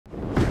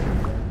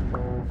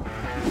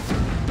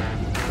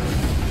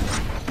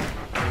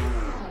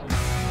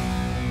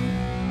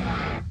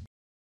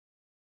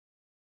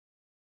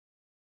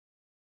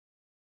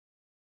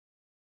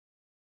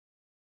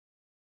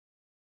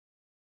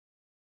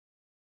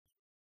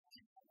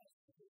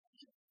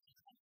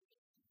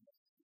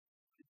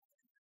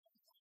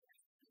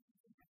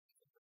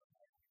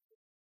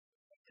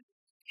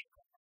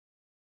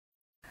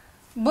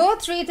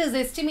birth rate is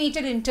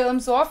estimated in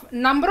terms of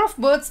number of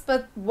births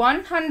per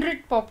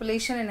 100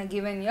 population in a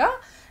given year,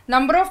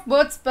 number of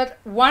births per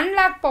 1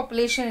 lakh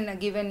population in a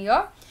given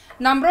year,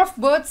 number of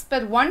births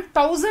per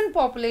 1000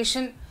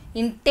 population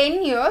in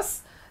 10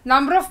 years,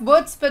 number of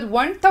births per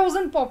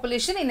 1000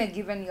 population in a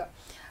given year.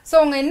 So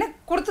அவங்க என்ன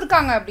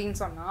கொடுத்திருக்காங்க அப்படினு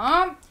சொன்னா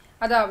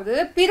அதாவது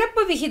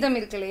பிறப்பு விகிதம்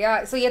இருக்கு இல்லையா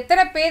சோ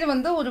எத்தனை பேர்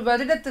வந்து ஒரு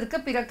வருடத்திற்கு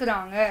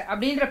பிறக்குறாங்க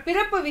அப்படிங்கற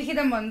பிறப்பு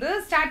விகிதம் வந்து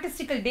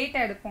ஸ்டாட்டிஸ்டிக்கல் டேட்டா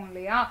எடுப்போம்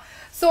இல்லையா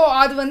சோ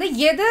அது வந்து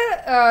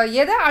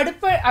எதை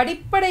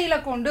அடிப்படையில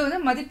கொண்டு வந்து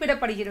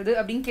மதிப்பிடப்படுகிறது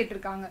அப்படினு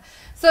கேட்டிருக்காங்க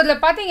சோ இதுல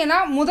பாத்தீங்கன்னா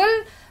முதல்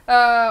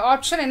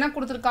ஆப்ஷன் என்ன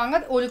கொடுத்திருக்காங்க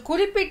ஒரு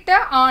குறிப்பிட்ட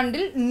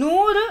ஆண்டில்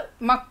 100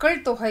 மக்கள்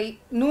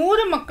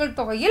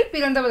தொகையில்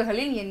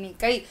பிறந்தவர்களின்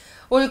எண்ணிக்கை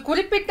ஒரு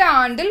குறிப்பிட்ட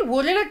ஆண்டில்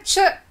 1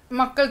 லட்சம்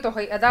மக்கள்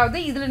தொகை அதாவது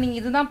இதுல நீங்க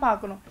இதுதான்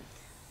பார்க்கணும்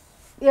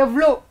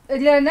எவ்வளோ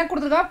இதுல என்ன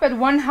கொடுத்திருக்காங்க per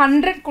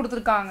 100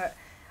 கொடுத்திருக்காங்க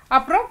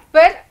அப்புறம்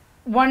per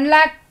 1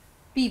 lakh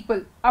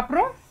people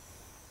அப்புறம்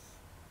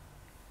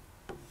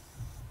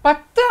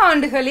 10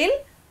 ஆண்டுகளில்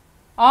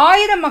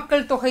 1000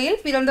 மக்கள் தொகையில்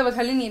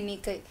பிறந்தவர்களின்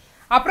எண்ணிக்கை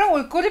அப்புறம்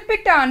ஒரு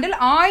குறிப்பிட்ட ஆண்டில்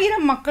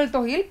 1000 மக்கள்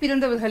தொகையில்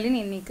பிறந்தவர்களின்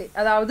எண்ணிக்கை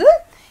அதாவது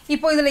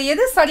இப்போ இதுல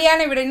எது சரியான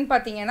விடைன்னு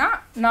பாத்தீங்கன்னா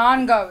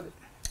நான்காவது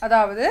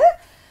அதாவது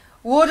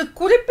ஒரு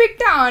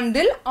குறிப்பிட்ட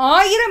ஆண்டில்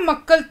 1000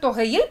 மக்கள்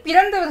தொகையில்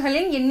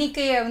பிறந்தவர்களின்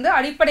எண்ணிக்கையை வந்து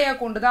அடிப்படையாக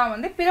கொண்டு தான்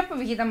வந்து பிறப்பு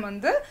விகிதம்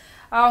வந்து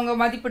அவங்க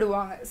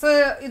மதிப்பிடுவாங்க சோ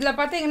இதுல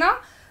பாத்தீங்கன்னா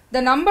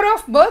the number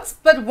of births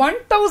per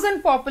 1000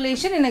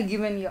 population in a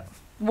given year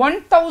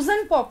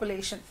 1000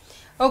 population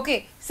okay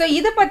so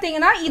இது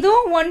பாத்தீங்கன்னா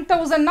இதுவும்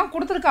 1000 தான்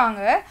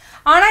கொடுத்திருக்காங்க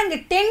ஆனா இங்க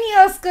 10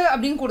 இயர்ஸ்க்கு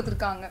அப்படினு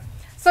கொடுத்திருக்காங்க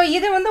சோ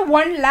இது வந்து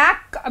 1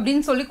 lakh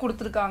அப்படினு சொல்லி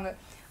கொடுத்திருக்காங்க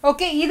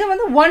okay இது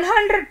வந்து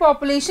 100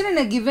 population in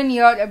a given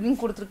year அப்படினு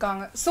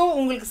கொடுத்திருக்காங்க சோ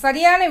உங்களுக்கு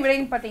சரியான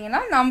விடைன்னு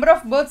பாத்தீங்கன்னா number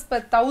of births per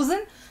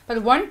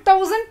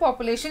 1000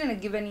 population in a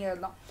given year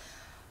தான்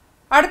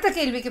அடுத்த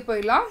கேள்விக்கு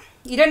போய்லாம்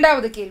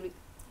இரண்டாவது கேள்வி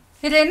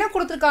இதுல என்ன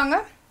கொடுத்திருக்காங்க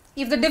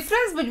if the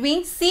difference between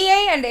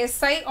CI and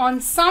SI on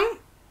some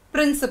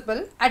principal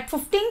at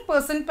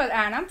 15% per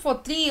annum for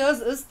 3 years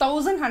is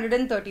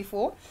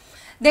 1134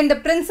 then the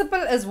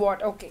principal is what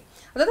okay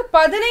அதாவது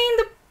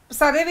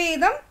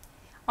 15%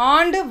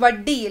 ஆண்டு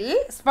வட்டியில்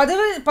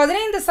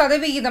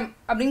 15%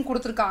 அப்படினு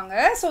கொடுத்திருக்காங்க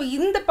சோ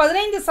இந்த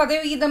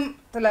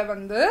 15%ல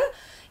வந்து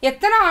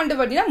எத்தனை ஆண்டு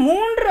வட்டினா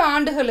 3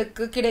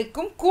 ஆண்டுகளுக்கு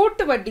கிடைக்கும்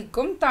கூட்டு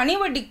வட்டிக்கும் தனி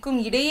வட்டிக்கும்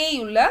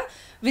இடையேயுள்ள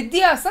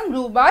வித்தியாசம்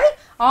ரூபாய்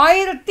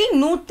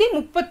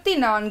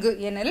 1134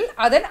 எனில்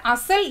அதன்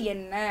அசல்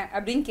என்ன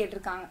அப்படினு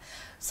கேட்டிருக்காங்க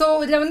சோ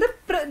இதுல வந்து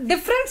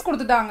டிஃபரன்ஸ்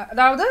கொடுத்துட்டாங்க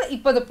அதாவது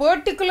இப்போ the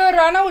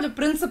பர்టిక్యులரான ஒரு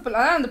பிரின்சிபல்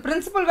அதாவது அந்த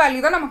பிரின்சிபல்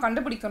வேல்யூ தான் நம்ம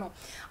கண்டுபிடிக்கணும்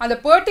அந்த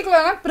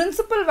பர்టిక్యులரான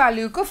பிரின்சிபல்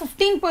வேல்யூக்கு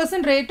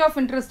 15% ரேட் ஆஃப்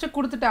இன்ட்ரெஸ்ட்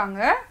கொடுத்துட்டாங்க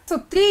சோ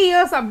 3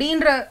 இயர்ஸ்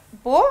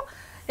அப்படின்றப்போ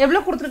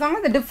எவ்வளவு கொடுத்திருக்காங்க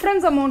the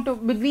difference amount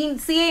between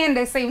CA and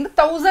SI வந்து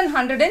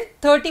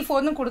 1134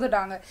 னு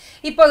கொடுத்துட்டாங்க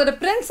இப்போ அதோட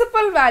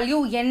பிரின்சிபல் வேல்யூ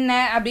என்ன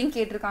அப்படினு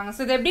கேட்டிருக்காங்க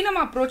சோ இத எப்படி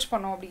நம்ம அப்ரோச்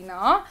பண்ணோம் அப்படினா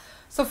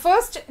so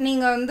first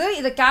நீங்க வந்து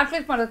இத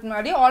கால்குலேட் பண்றதுக்கு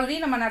முன்னாடி ஆல்ரெடி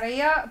நம்ம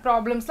நிறைய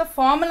ப்ராப்ளம்ஸ்ல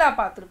ஃபார்முலா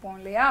பார்த்திருப்போம்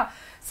இல்லையா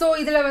சோ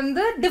இதுல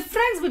வந்து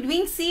difference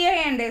between CI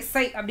and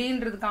SI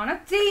அப்படின்றதுக்கான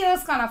 3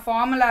 இயர்ஸ்க்கான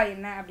ஃபார்முலா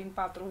என்ன அப்படினு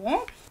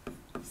பாத்துருவோம்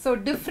so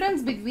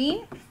difference between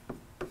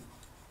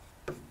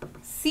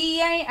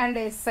CI and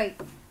SI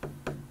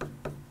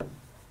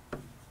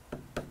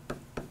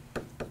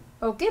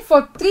okay for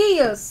 3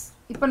 years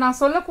இப்போ நான்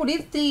சொல்லக்கூடிய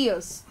 3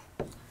 years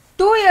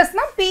 2 years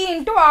னா P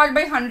into R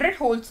by 100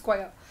 whole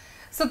square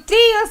so 3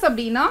 years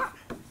அப்படினா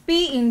P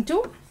into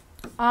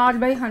R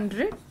by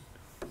 100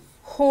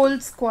 whole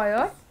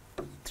square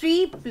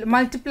 3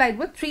 multiplied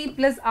with 3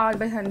 plus R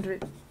by 100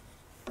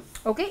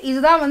 okay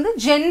இதுதான் வந்து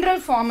general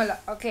formula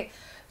okay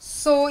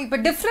so இப்போ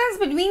difference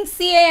between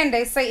CI and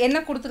SI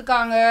என்ன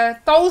கொடுத்திருக்காங்க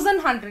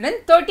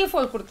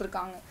 1134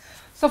 கொடுத்திருக்காங்க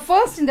so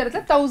first இந்த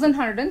இடத்துல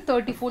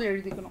 1134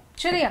 எழுதிக்கணும்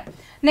சரியா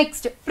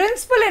next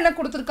principal என்ன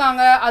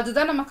கொடுத்திருக்காங்க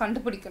அதுதான் நம்ம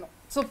கண்டுபிடிக்கணும்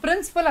so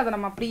principal அத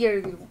நம்ம அப்படியே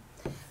எழுதிடுவோம்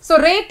so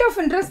rate of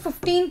interest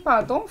 15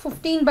 பார்த்தோம்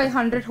 15 by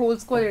 100 whole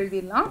square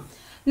எழுதிடலாம்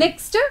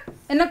next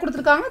என்ன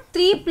கொடுத்திருக்காங்க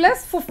 3 plus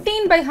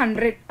 15 by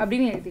 100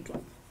 அப்படினு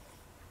எழுதிக்கலாம்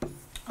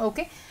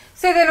okay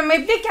so இத நம்ம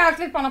எப்படி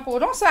கால்குலேட் பண்ண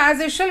போறோம் so as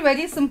usual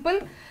very simple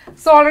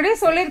so already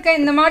சொல்லிருக்கேன்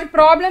இந்த மாதிரி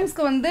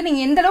ப்ராப்ளம்ஸ்க்கு வந்து நீங்க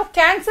எந்த அளவு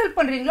கேன்சல்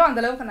பண்றீங்களோ அந்த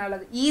அளவுக்கு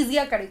நல்லது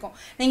ஈஸியா கிடைக்கும்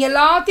நீங்க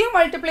எல்லாத்தையும்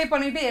மல்டிப்ளை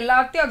பண்ணிட்டு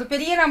எல்லாத்தையும் அது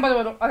பெரிய நம்பர்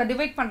வரும் அதை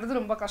டிவைட் பண்றது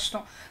ரொம்ப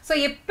கஷ்டம் so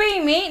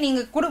எப்பவுமே நீங்க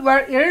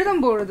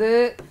எழுதும் பொழுது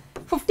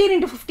 15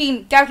 into 15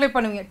 calculate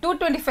பண்ணுவீங்க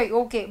 225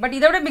 okay பட்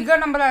இதை விட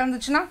பிக்கர் நம்பரா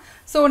இருந்துச்சுனா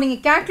சோ நீங்க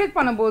கால்குலேட்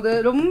பண்ணும்போது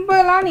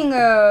ரொம்பலாம் நீங்க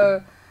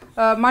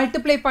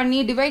மல்டிப்ளை பண்ணி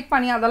டிவைட்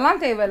பண்ணி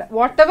அதெல்லாம் தேவையில்லை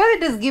whatever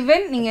it is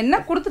given நீங்க என்ன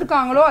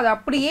கொடுத்திருக்காங்களோ அது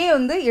அப்படியே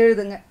வந்து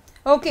எழுதுங்க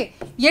ஓகே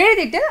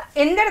எழுதிட்டு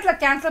எந்த இடத்துல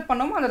கேன்சல்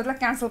பண்ணோமோ அந்த இடத்துல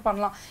கேன்சல்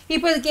பண்ணலாம்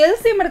இப்போ இதுக்கு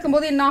LCM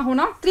எடுக்கும்போது என்ன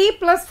ஆகும்னா 3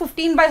 plus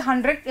 15 by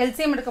 100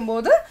 LCM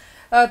எடுக்கும்போது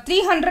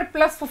 300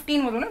 plus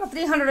 15 வரும்னா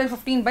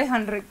 315 by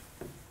 100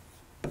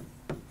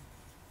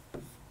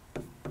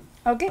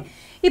 ஓகே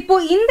இப்போ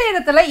இந்த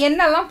இடத்துல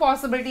என்னெல்லாம்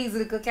பாசிபிலிட்டிஸ்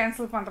இருக்கு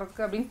கேன்சல்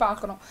பண்றதுக்கு அப்படினு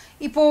பார்க்கணும்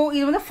இப்போ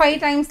இது வந்து 5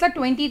 டைம்ஸ்ல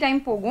 20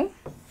 டைம் போகும்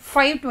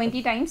 5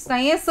 20 times.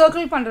 நான் ஏன்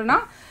circle பண்றேன்னா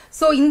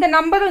so இந்த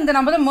நம்பரும் இந்த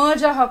நம்பரும்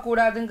merge ஆக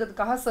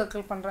கூடாதுங்கிறதுக்காக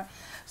circle பண்றேன்.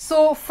 so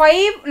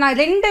 5 நான்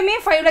ரெண்டுமே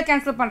 5 ல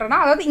கேன்சல் பண்றேனா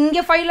அதாவது இங்க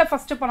 5 ல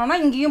ஃபர்ஸ்ட் பண்ணனும்னா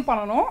இங்கேயும்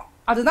பண்ணனும்.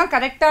 அதுதான்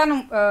கரெக்ட்டான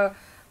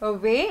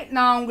வே.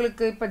 நான்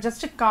உங்களுக்கு இப்ப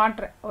ஜஸ்ட்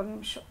காட்றேன் ஒரு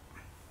நிமிஷம்.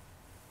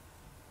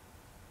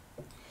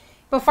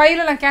 இப்போ 5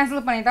 ல நான்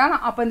கேன்சல் பண்ணிட்டேன்.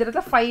 அப்ப இந்த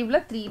இடத்துல 5 ல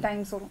 3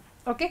 டைம்ஸ் வரும்.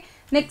 ஓகே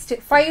நெக்ஸ்ட்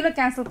 5 ல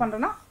கேன்சல்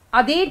பண்றேனா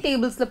அதே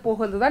டேபிள்ஸ்ல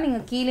போகிறது தான் நீங்க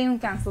கீழேயும்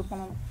கேன்சல்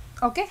பண்ணனும்.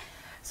 ஓகே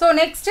சோ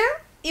நெக்ஸ்ட்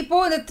இப்போ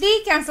இந்த 3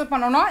 கேன்சல்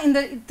பண்ணனும்னா இந்த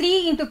 3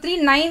 * 3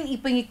 9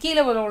 இப்போ இங்க கீழ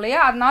வரும் இல்லையா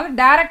அதனால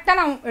டைரக்ட்டா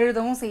நான்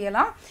எழுதவும்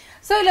செய்யலாம்.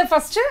 சோ இல்ல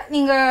ஃபர்ஸ்ட்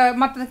நீங்க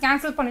மத்த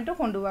கேன்சல் பண்ணிட்டு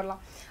கொண்டு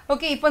வரலாம்.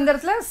 ஓகே இப்போ இந்த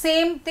இடத்துல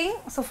same thing.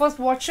 So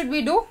first what shut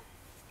we do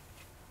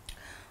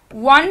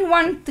 1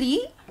 1 3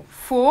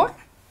 4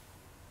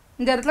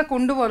 இந்த இடத்துல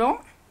கொண்டு வரோம்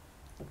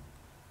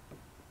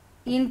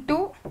into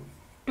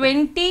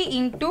 20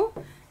 into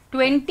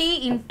 20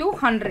 into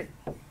 100.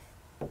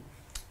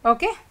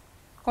 Okay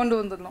kondu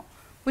vandadnom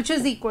which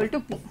is equal to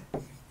p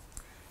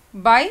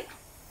by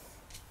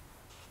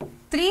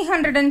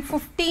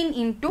 315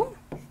 into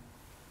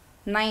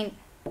 9.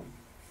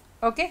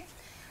 Okay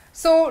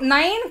so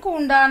 9 ku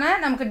undana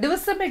namakku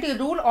divisibility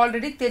rule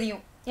already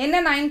theriyum.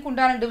 enna 9 ku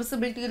undana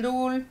divisibility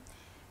rule?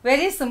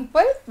 Very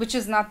simple, which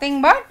is nothing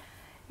but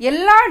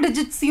எல்லா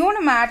digitsையும்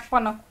நம்ம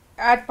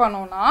add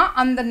பண்ணோம்னா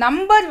அந்த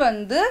number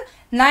வந்து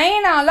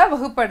 9 ஆல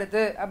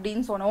வகுப்படுது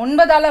அப்படினு சொன்னோம்.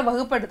 9 ஆல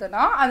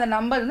வகுப்படுதுனா அந்த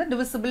நம்பர் வந்து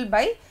divisible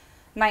by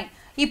 9.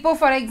 இப்போ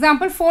ஃபார்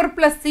எக்ஸாம்பிள் 4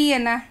 + 3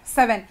 என்ன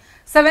 7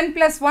 7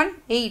 + 1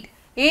 8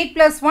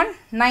 8 + 1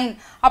 9.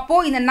 அப்போ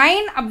இந்த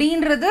 9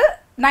 அப்படின்றது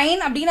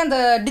 9 அப்படின அந்த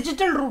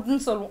டிஜிட்டல் ரூட்னு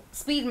சொல்லுவோம்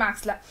ஸ்பீட்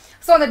மேக்ஸ்ல.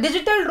 சோ அந்த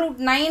டிஜிட்டல் ரூட்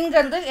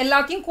 9ங்கிறது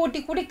எல்லாத்தையும்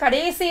கூட்டி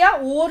கடைசியா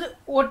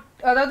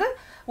அதாவது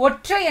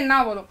ஒற்றை எண்ணா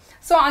வரும்.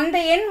 சோ அந்த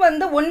எண்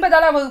வந்து 9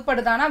 ஆல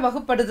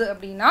வகுப்படுது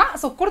அப்படினா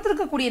சோ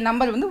கொடுத்திருக்க கூடிய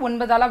நம்பர் வந்து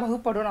 9 ஆல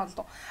வகுப்படும்னு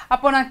அர்த்தம்.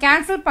 அப்போ நான்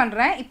கேன்சல்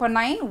பண்றேன். இப்போ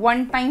 9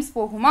 1 டைம்ஸ்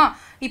போகுமா?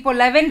 இப்போ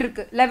 11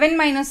 இருக்கு. 11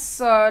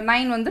 -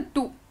 9 வந்து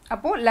 2.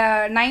 அப்போ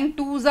 9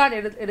 2s ஆர்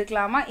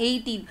எடுக்கலாமா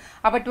 18.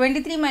 அப்ப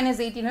 23 -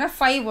 18 னா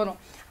 5 வரும்.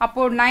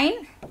 அப்போ 9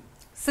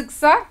 6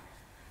 ஆர்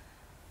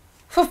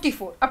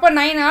 54. அப்ப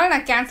 9 ஆல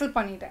நான் கேன்சல்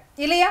பண்ணிட்டேன்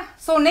இல்லையா?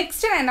 சோ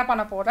நெக்ஸ்ட் நான் என்ன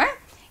பண்ண போறேன்?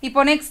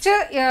 இப்போ நெக்ஸ்ட்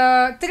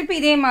திருப்பி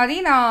இதே மாதிரி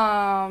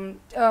நான்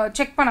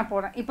செக் பண்ண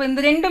போறேன். இப்போ இந்த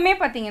ரெண்டுமே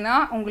பாத்தீங்கன்னா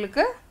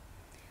உங்களுக்கு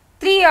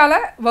 3 ஆல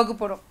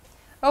வகுப்படும்.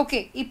 ஓகே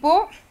இப்போ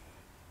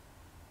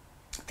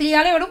 3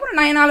 ஆல வகுப்படும்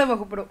 9 ஆல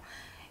வகுப்படும்.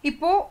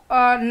 இப்போ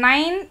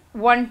 9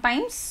 1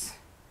 டைம்ஸ்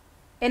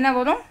என்ன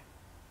வரும்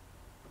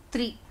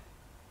 3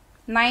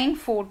 9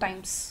 4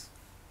 டைம்ஸ்.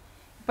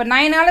 இப்போ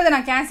 9 ஆல இத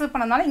நான் கேன்சல்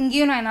பண்ணனால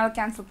இங்கேயும் 9 ஆல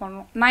கேன்சல்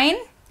பண்ணனும். 9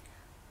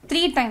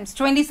 3 டைம்ஸ்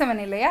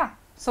 27 இல்லையா?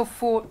 so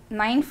 4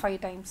 9 5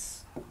 times.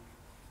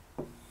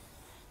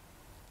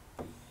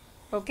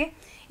 ஓகே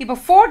இப்போ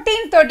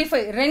 14 35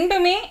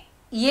 ரெண்டுமே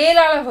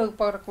 7 ஆல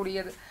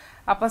வகுப்படக்கூடியது.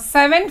 அப்ப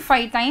 7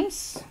 5 டைம்ஸ்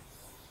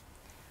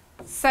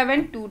 7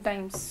 2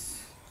 டைம்ஸ்.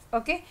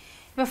 ஓகே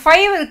இப்போ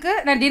 5 இருக்கு.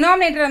 நான்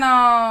டினாமினேட்டரை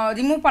நான்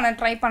ரிமூவ் பண்ண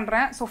ட்ரை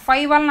பண்றேன். சோ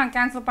 5 ஆல நான்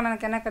கேன்சல் பண்ண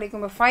எனக்கு என்ன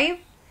கிடைக்கும்? இப்போ 5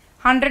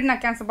 100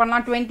 நான் கேன்சல்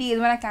பண்ணலாம் 20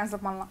 எது வேணா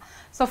கேன்சல் பண்ணலாம்.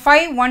 சோ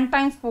 5 1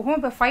 டைம்ஸ் போகும்.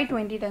 இப்போ 5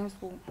 20 டைம்ஸ்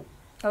போகும்.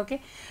 ஓகே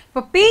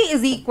இப்போ p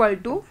is equal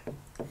to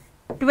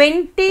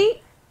 20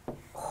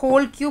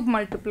 whole cube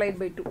multiplied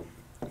by 2.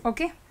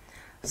 okay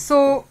so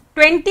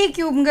 20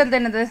 cube ங்கிறது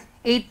என்னது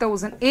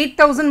 8000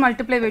 8000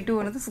 multiply by 2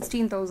 என்னது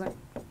 16000.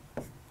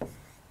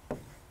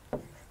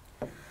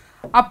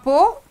 அப்போ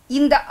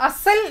இந்த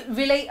அசல்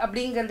விலை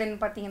அப்படிங்கிறது என்ன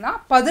பாத்தீங்கன்னா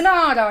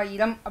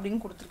 16000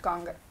 அப்படினு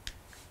கொடுத்திருக்காங்க.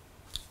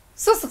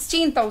 so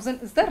 16000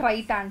 is the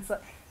right answer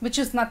which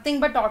is nothing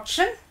but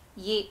option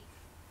A.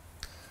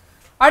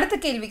 அடுத்த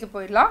கேள்விக்கு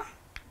போயிடலாம்.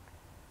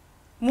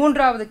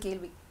 மூன்றாவது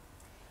கேள்வி.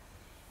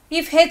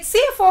 If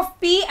HCF of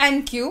P and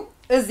Q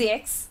is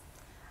X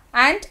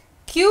and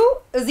Q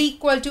is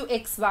equal to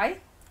XY,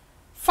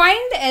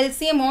 find the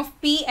LCM of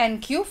P and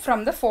Q from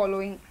the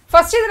following.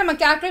 First இத நம்ம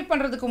calculate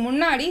பண்றதுக்கு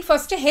முன்னாடி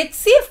first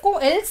HCF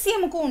க்கும்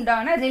LCM க்கும்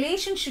உண்டான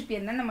ரிலேஷன்ஷிப்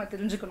என்னன்னு நம்ம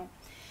தெரிஞ்சுக்கணும்.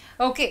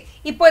 ஓகே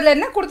இப்போ இதுல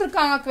என்ன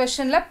கொடுத்திருக்காங்க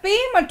क्वेश्चनல P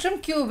மற்றும்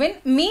Q வின்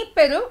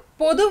மீப்பெரு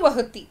பொது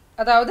வகுத்தி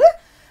அதாவது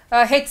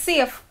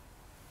HCF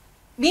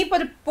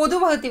மீப்பெரு பொது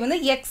வகுத்தி வந்து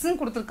x ன்னு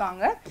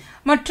கொடுத்திருக்காங்க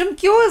மற்றும்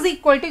Q is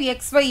equal to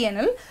xy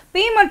எனில்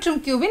P மற்றும்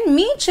Q வின்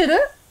மீச்சிறு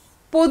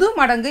பொது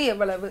மடங்கு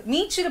எவ்வளவு?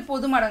 மீச்சிறு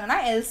பொது மடங்குனா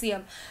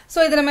LCM. சோ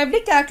இத நம்ம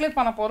எப்படி கால்குலேட்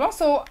பண்ண போறோம்?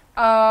 சோ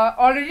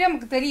ஆல்ரெடி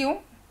நமக்கு தெரியும்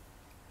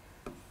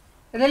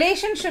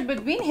relationship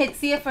between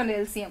HCF and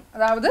LCM.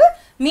 அதாவது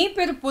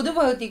மீப்பெரு பொது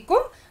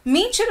வகுத்திக்கும்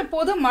மீச்சிறு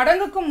பொது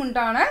மடங்குக்கும்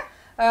உண்டான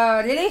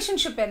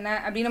relationship என்ன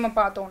அப்படி நம்ம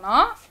பார்த்தோம்னா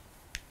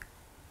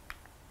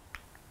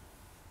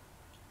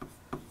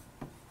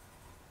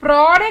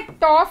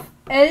product of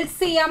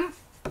LCM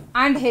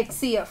and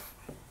HCF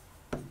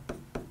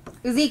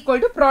is equal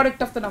to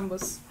product of the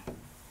numbers.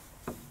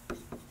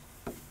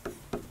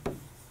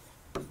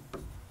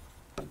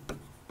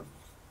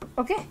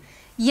 Okay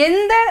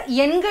எந்த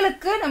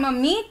எண்களுக்கு நம்ம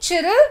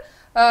மீச்சிறு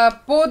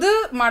பொது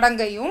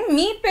மடங்கையும்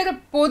மீப்பெரு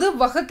பொது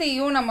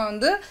வகுத்தையும் நம்ம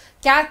வந்து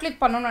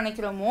கால்குலேட் பண்ணணும்னு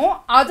நினைக்கிறோமோ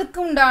அதுக்கு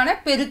உண்டான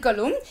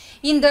பெருக்கலும்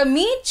இந்த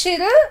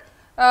மீச்சிறு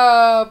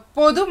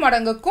பொது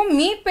மடங்குக்கும்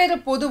மீப்பெரு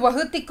பொது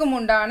வகுத்திக்கும்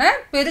உண்டான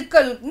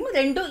பெருக்கலுக்கும்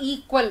ரெண்டும்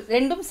ஈக்குவல்,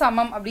 ரெண்டும்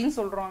சமம் அப்படின்னு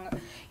சொல்றாங்க.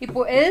 இப்போ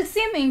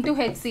LCM into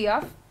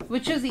HCF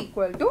which is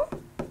equal to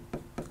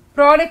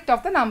product of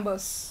the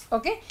numbers.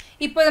 Okay,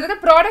 இப்போ இதோட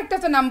product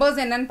of the numbers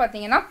என்னன்னு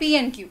பார்த்தீங்கன்னா P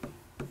and Q.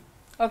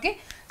 Okay,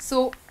 so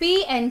P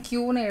and Q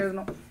னு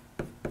எழுதணும்.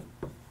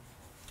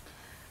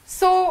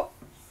 So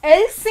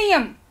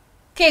LCM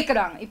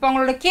கேக்குறாங்க. இப்போ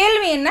அவங்களோட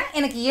கேள்வி என்ன,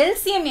 எனக்கு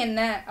LCM என்ன,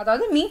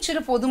 அதாவது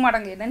மீச்சிறு பொது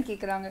மடங்கு என்னன்னு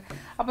கேக்குறாங்க.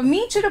 அப்ப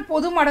மீச்சிறு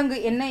பொது மடங்கு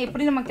என்ன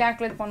எப்படி நம்ம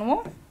கால்குலேட்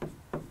பண்ணுவோம்?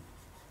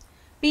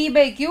 P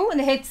by Q,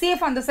 இந்த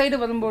HCF அந்த சைடு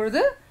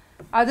வரும்பொழுது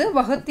அது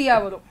வகுத்தியா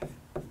வரும்.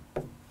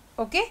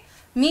 ஓகே,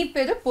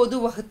 மீப்பெரு பொது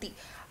வகுத்தி.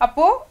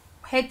 அப்போ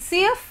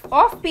HCF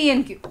of P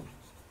and Q.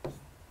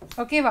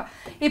 ஓகேவா?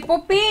 இப்போ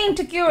P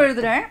into Q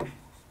எழுதுறேன்.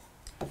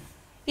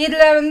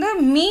 இதுல வந்து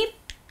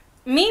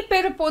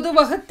மீப்பெரு பொது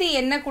வகுத்தி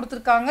என்ன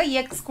கொடுத்திருக்காங்க?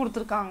 X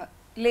கொடுத்திருக்காங்க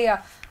இல்லையா?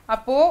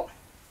 அப்போ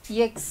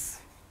X.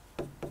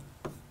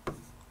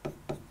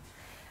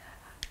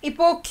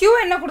 இப்போ Q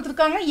என்ன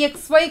கொடுத்திருக்காங்க?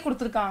 XY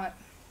கொடுத்திருக்காங்க.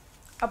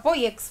 அப்போ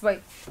XY.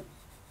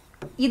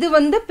 இது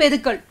வந்து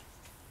பெருக்கல்,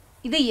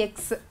 இது X.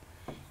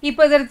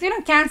 இப்போ இதற்கு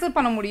நான் கேன்சல்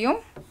பண்ண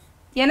முடியும்,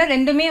 ஏன்னா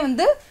ரெண்டுமே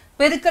வந்து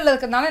பெருக்கல்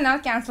இருக்கிறதுனால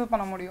என்னால் கேன்சல்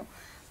பண்ண முடியும்.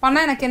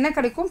 பண்ணால் எனக்கு என்ன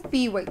கிடைக்கும்?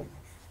 PY.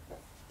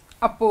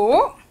 அப்போ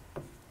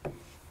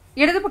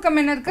இடது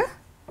பக்கம் என்ன இருக்கு?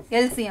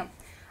 LCM.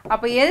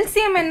 அப்போ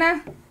LCM என்ன?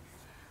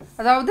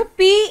 அதாவது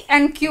P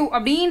and Q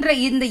அப்படின்ற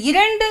இந்த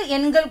இரண்டு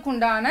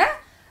எண்களுக்குண்டான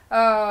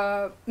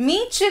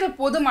மீச்சிறு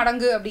பொது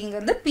மடங்கு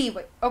அப்படிங்கிறது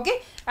PY. ஓகே,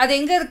 அது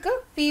எங்க இருக்கு?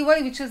 PY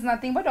which is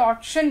nothing but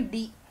option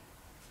D.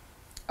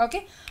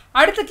 Okay,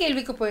 அடுத்த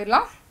கேள்விக்கு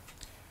போயிடலாம்.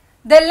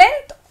 The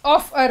length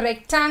of a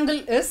rectangle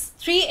is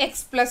 3x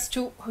plus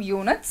 2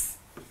 units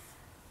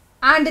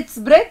and its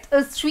breadth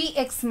is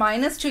 3x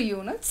minus 2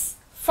 units.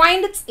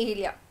 Find its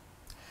area.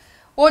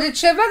 ஒரு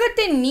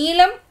செவ்வகத்தின்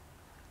நீளம்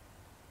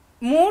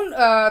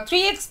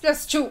 3x plus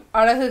 2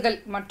 அலகுகள்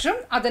மற்றும்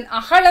அதன்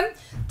அகலம்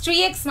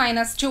 3x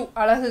minus 2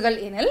 அலகுகள்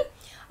எனில்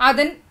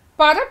அதன்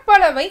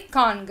பரப்பளவை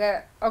காண்க.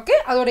 ஓகே,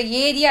 அதோட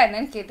ஏரியா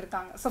என்னன்னு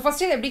கேட்டிருக்காங்க. ஸோ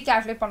ஃபர்ஸ்ட் இது எப்படி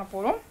கால்குலேட் பண்ண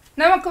போறோம்?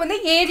 நமக்கு வந்து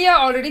ஏரியா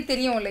ஆல்ரெடி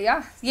தெரியும் இல்லையா?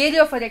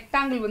 ஏரியா ஆஃப்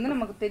ரெக்டாங்கிள் வந்து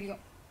நமக்கு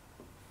தெரியும்.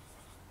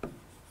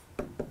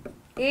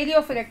 ஏரியா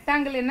ஆஃப்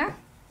ரெக்டாங்கிள் என்ன?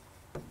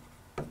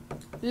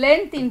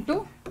 length into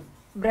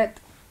breadth.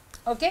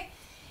 ஓகே,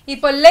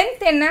 இப்போ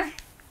length என்ன?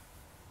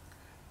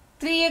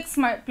 3x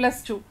plus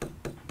 2.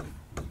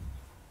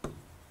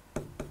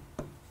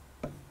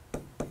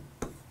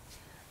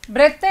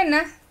 breadth என்ன?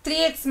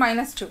 3x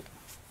minus 2.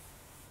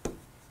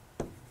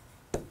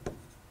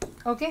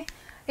 ஓகே,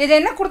 இது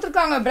என்ன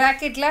கொடுத்திருக்காங்க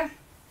பிராக்கெட்ல?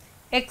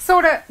 x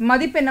ஓட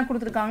மதிப்பு என்ன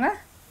கொடுத்திருக்காங்க?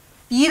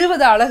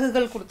 20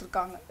 அலகுகள்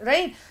கொடுத்திருக்காங்க,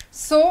 ரைட்?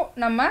 சோ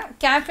நம்ம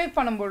கால்குலேட்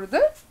பண்ணும்போது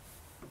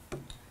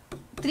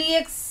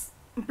 3x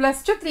plus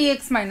 2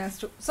 3x minus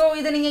 2. so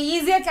இதை நீங்க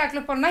ஈஸியா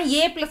கால்குலேட் பண்ணா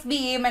a plus b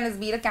a minus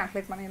b ல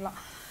கால்குலேட் பண்ணிடலாம்.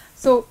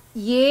 so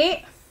a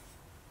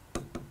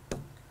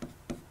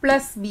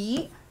plus b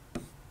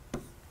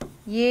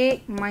a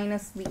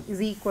minus b is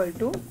equal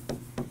to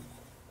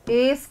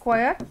a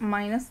square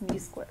minus b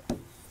square.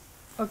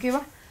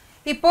 ஓகேவா?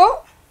 இப்போ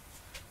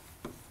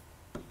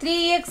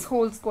 3x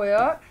whole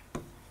square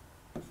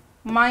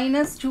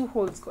minus 2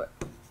 whole square.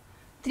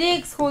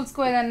 3x whole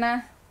square என்ன?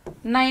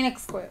 9x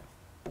square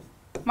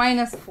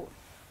minus 4.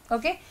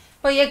 Okay,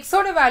 இப்போ x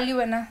ஓட value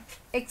என்ன?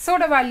 x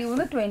ஓட value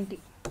வந்து 20.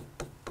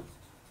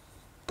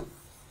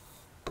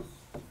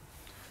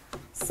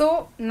 so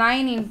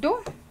 9 into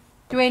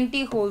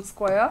 20 whole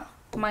square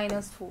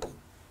minus 4.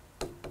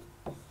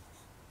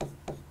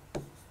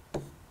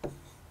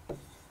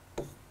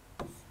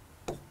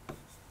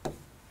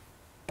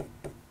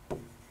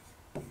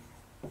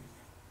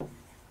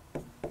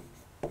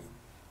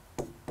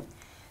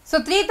 so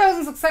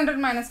 3600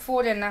 minus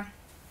 4 என்ன?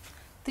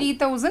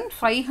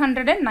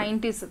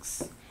 3596.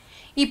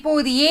 இப்போ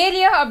இது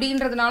ஏரியா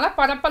அப்படின்றதுனால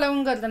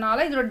பரப்பளவுங்கிறதுனால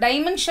இதோட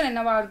டைமென்ஷன்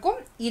என்னவா இருக்கும்?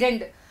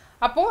 2.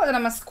 அப்போ அதை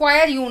நம்ம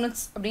ஸ்கொயர்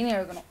யூனிட்ஸ் அப்படின்னு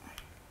எழுதணும்.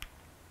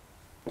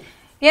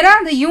 ஏன்னா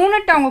அந்த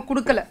யூனிட் அவங்க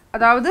கொடுக்கல,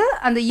 அதாவது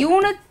அந்த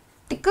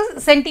யூனிட்டுக்கு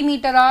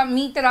சென்டிமீட்டரா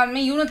மீட்டரா அந்த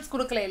மாதிரி யூனிட்ஸ்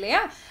கொடுக்கல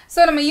இல்லையா? ஸோ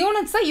நம்ம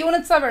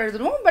யூனிட்ஸாக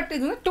எழுதுவோம். பட்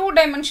இது வந்து 2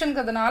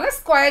 டைமென்ஷனுங்கிறதுனால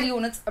ஸ்கொயர்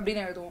யூனிட்ஸ்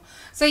அப்படின்னு எழுதுவோம்.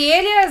 So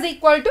area is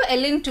equal to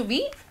L into V.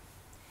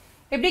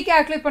 எப்படி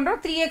கால்குலேட் பண்றோம்?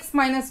 3x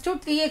minus 2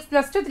 3x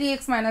plus 2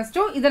 3x minus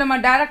 2. இதை நம்ம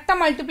டைரக்டா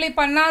மல்டிப்ளை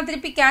பண்ணா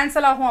திருப்பி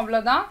கேன்சல் ஆகும்,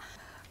 அவ்வளவுதான்.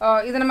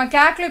 இதை நம்ம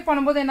கால்குலேட்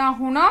பண்ணும்போது என்ன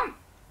ஆகும்னா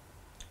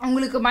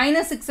உங்களுக்கு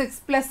 -6x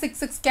plus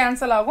 6x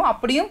கேன்சல் ஆகும்.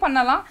 அப்படியும்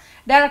பண்ணலாம்,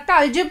 டைரக்டா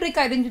அல்ஜிப்ரிக்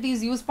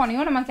ஐடென்டிட்டிஸ் யூஸ்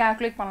பண்ணியும் நம்ம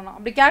கால்குலேட் பண்ணலாம்.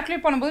 அப்படி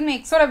கால்குலேட் பண்ணும்போது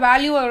x ஓட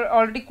வேல்யூ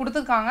ஆல்ரெடி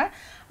கொடுத்துருக்காங்க,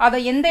 அதை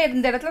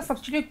இந்த இடத்துல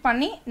சப்ஸ்டிடியூட்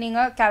பண்ணி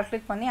நீங்கள்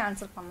கால்குலேட் பண்ணி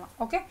ஆன்சர் பண்ணலாம்.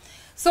 ஓகே,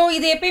 ஸோ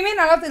இது எப்பயுமே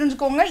நல்லா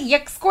தெரிஞ்சுக்கோங்க.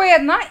 எக்ஸ்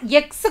ஸ்கொயர்னா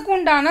எக்ஸுக்கு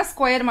உண்டான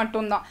ஸ்கொயர்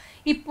மட்டும்தான்.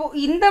 இப்போ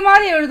இந்த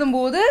மாதிரி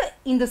எழுதும்போது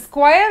இந்த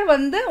ஸ்கொயர்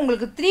வந்து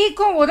உங்களுக்கு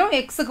 3க்கும் வரும்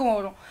எக்ஸுக்கும்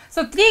வரும். ஸோ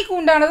 3க்கு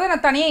உண்டானதை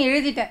நான் தனியாக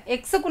எழுதிட்டேன்,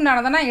 எக்ஸுக்கு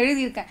உண்டானதை நான்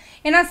எழுதியிருக்கேன்.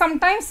 ஏன்னா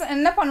சம்டைம்ஸ்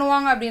என்ன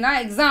பண்ணுவாங்க அப்படின்னா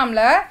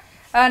எக்ஸாமில்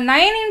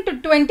 9 into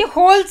 20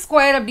 ஹோல்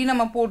ஸ்கொயர் அப்படின்னு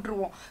நம்ம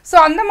போட்டுருவோம். ஸோ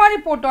அந்த மாதிரி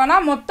போட்டோன்னா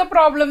மொத்த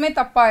ப்ராப்ளமே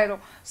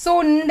தப்பாயிடும். ஸோ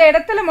இந்த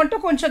இடத்துல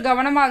மட்டும் கொஞ்சம்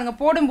கவனமாக இருங்க.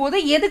 போடும்போது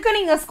எதுக்கு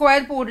நீங்கள்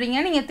ஸ்கொயர் போடுறீங்க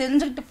நீங்கள்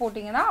தெரிஞ்சுக்கிட்டு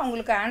போட்டிங்கன்னா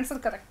உங்களுக்கு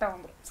ஆன்சர் கரெக்டாக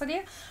வந்துடும்.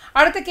 சரியா,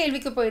 அடுத்த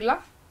கேள்விக்கு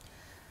போயிடலாம்.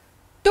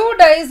 2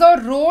 dice are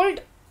rolled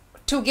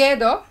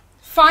together,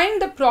 find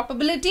the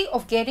probability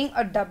of getting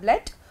a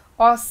doublet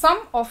or sum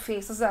of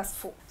faces as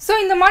 4. So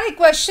இந்த மாதிரி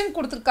question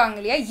கொடுத்திருக்காங்க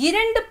இல்லையா,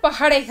 2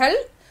 பகடைகள்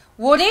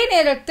ஒரே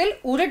நேரத்தில்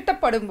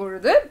உருட்டப்படும்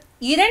பொழுது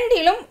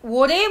இரண்டிலும்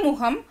ஒரே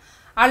முகம்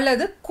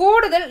அல்லது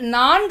கூடுதல்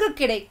 4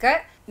 கிடைக்க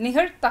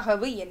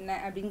நிகழ்தகவு என்ன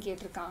அப்படின்னு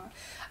கேட்டிருக்காங்க.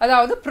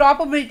 அதாவது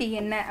ப்ராபபிலிட்டி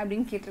என்ன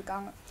அப்படின்னு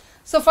கேட்டிருக்காங்க.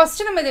 ஸோ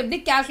ஃபஸ்ட்டு நம்ம இதை எப்படி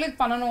கேல்குலேட்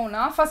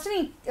பண்ணணும்னா ஃபஸ்ட்டு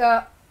நீ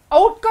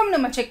அவுட்கம்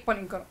நம்ம செக்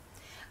பண்ணிக்கணும்.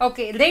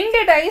 ஓகே,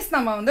 2 டைஸ்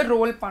நம்ம வந்து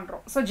ரோல்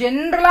பண்ணுறோம். ஸோ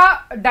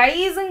ஜென்ரலாக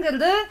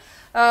டைஸுங்கிறது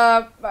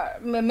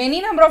மெனி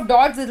நம்பர் ஆஃப்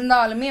டாட்ஸ்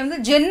இருந்தாலுமே வந்து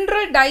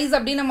ஜென்ரல் டைஸ்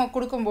அப்படின்னு நம்ம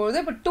கொடுக்கும்போது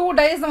இப்போ 2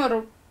 டைஸ் நம்ம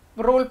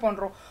ரோல்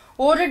பண்ணுறோம்.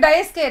 ஒரு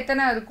டைஸ்க்கு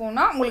எத்தனை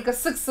இருக்கும்னா உங்களுக்கு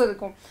 6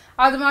 இருக்கும்.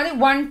 அது மாதிரி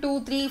 1 2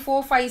 3 4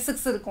 5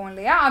 6 இருக்கும்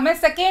இல்லையா. அதுமாதிரி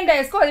செகண்ட்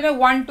டைஸ்க்கும்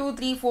அதுமாதிரி 1 2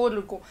 3 4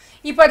 இருக்கும்.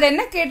 இப்போ அது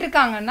என்ன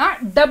கேட்டிருக்காங்கன்னா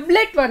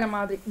டப்லெட் வர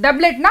மாதிரி.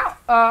 டப்லெட்னா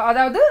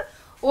அதாவது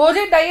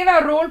ஒரு டை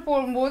நான் ரோல்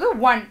போடும்போது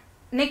 1,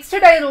 நெக்ஸ்ட்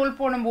டை ரோல்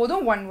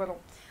போடும்போதும் 1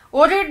 வரும்.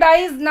 ஒரு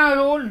டைஸ்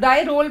நான் டை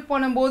ரோல்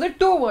பண்ணும்போது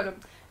 2 வரும்.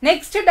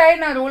 நெக்ஸ்ட் டை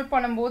நான் ரோல்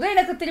பண்ணும்போது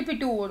எனக்கு திருப்பி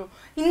 2 வரும்.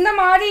 இந்த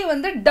மாதிரி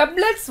வந்து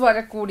டப்லெட்ஸ்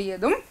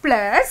வரக்கூடியதும்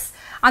ப்ளஸ்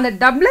அந்த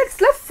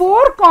டப்லெட்ஸில்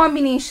 4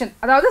 காம்பினேஷன்,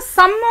 அதாவது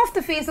சம் ஆஃப்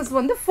த ஃபேஸஸ்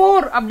வந்து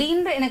 4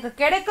 அப்படின்ற எனக்கு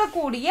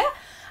கிடைக்கக்கூடிய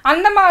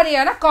அந்த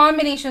மாதிரியான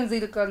காம்பினேஷன்ஸ்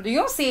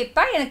இருக்கிறதையும்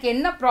சேர்த்தா எனக்கு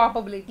என்ன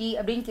ப்ராபபிலிட்டி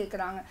அப்படின்னு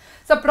கேட்குறாங்க.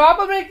 ஸோ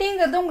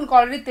ப்ராபபிலிட்டிங்கிறது உங்களுக்கு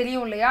ஆல்ரெடி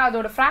தெரியும் இல்லையா,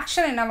 அதோட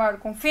ஃப்ராக்ஷன் என்னவா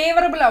இருக்கும்,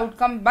 favourable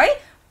outcome by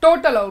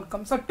total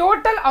outcome. So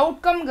total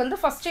அவுட்கம்ங்கிறது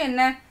first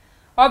என்ன,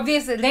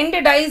 ஆப்வியஸ் 2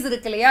 டைஸ்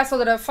இருக்கு இல்லையா. ஸோ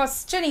அதோட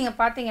ஃபஸ்ட்டு நீங்கள்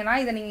பார்த்தீங்கன்னா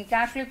இதை நீங்கள்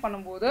கேல்குலேட்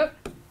பண்ணும்போது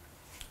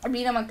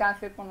அப்படி நம்ம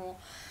கேல்குலேட் பண்ணுவோம்.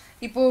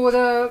 இப்போது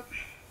ஒரு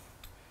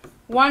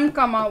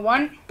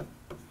 1,1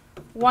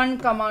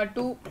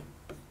 1,2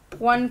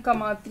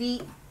 1,3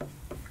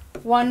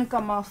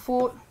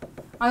 1,4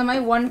 அது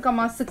மாதிரி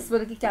 1,6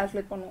 வரைக்கும்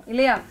கேல்குலேட் பண்ணுவோம்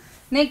இல்லையா.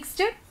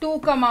 நெக்ஸ்ட்டு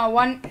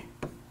 2,1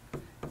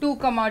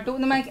 2,2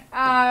 இந்த மாதிரி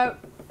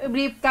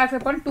இப்படி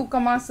கேல்குலேட் பண்ணி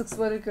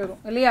 2,6 வரைக்கும்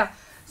வரும் இல்லையா.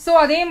 ஸோ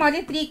அதே மாதிரி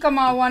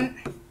 3,1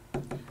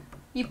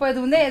 இப்போ இது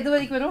வந்து எது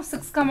வரைக்கும் வரும்,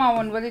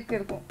 6,1 வரைக்கும்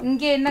இருக்கும்.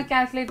 இங்கே என்ன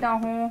கேல்குலேட்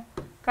ஆகும்,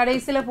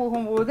 கடைசியில்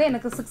போகும்போது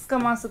எனக்கு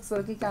 6,6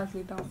 வரைக்கும்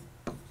கேல்குலேட் ஆகும்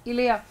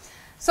இல்லையா.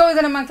 ஸோ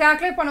இதை நம்ம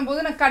கேல்குலேட்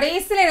பண்ணும்போது நான்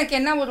கடைசியில் எனக்கு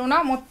என்ன வரும்னா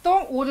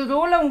மொத்தம் ஒரு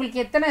ரோவில்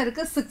உங்களுக்கு எத்தனை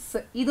இருக்குது,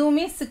 6.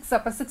 இதுவுமே 6.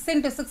 அப்போ 6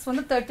 into 6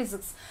 வந்து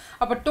 36.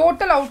 அப்போ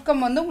டோட்டல்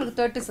அவுட்கம் வந்து உங்களுக்கு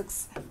 36.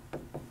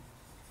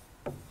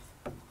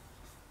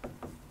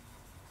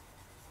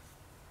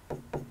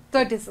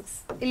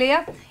 இல்லையா.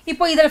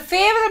 இப்போ இதில்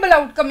ஃபேவரபிள்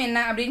அவுட்கம் என்ன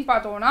அப்படின்னு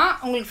பார்த்தோம்னா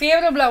உங்களுக்கு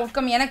ஃபேவரபிள்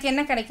அவுட்கம் எனக்கு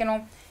என்ன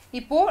கிடைக்கணும்.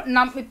 இப்போ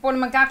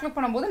நம்ம கேல்குலேட்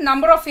பண்ணும்போது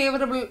number of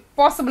favourable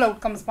possible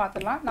outcomes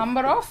பார்த்துடலாம்.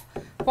 நம்பர் ஆஃப்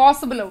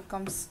பாசிபிள்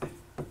அவுட்கம்ஸ்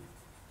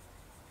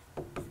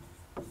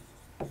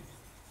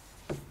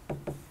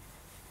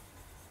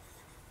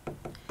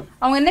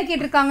அவங்க என்ன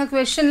கேட்டிருக்காங்க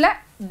கொஸ்டினில்,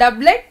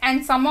 doublet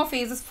and some of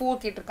faces 4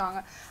 கேட்டிருக்காங்க.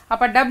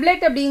 அப்போ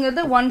டப்லெட்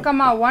அப்படிங்கிறது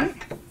 1,1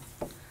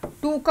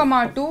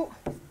 2,2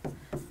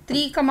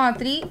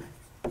 3,3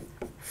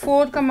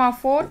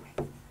 4,4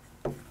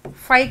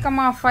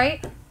 5,5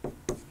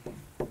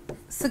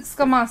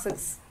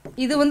 6,6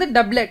 இது வந்து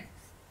டப்லெட்.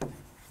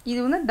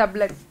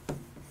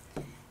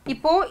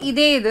 இப்போ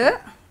இதே இது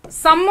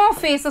சம் ஆஃப்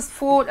ஃபேஸஸ்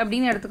 4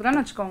 அப்படின்னு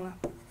எடுத்துக்கிறோன்னு வச்சுக்கோங்க.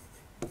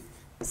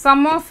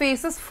 சம் ஆஃப்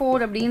ஃபேஸஸ் 4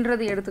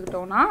 அப்படின்றது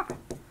எடுத்துக்கிட்டோன்னா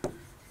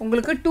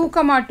உங்களுக்கு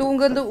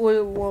 2,2ங்கிறது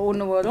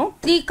ஒன்று வரும்,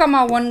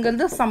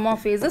 3,1ங்கிறது சம்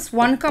ஆஃப் ஃபேஸஸ்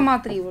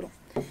 1,3 வரும்.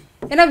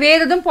 ஏன்னா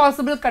வேறு எதுவும்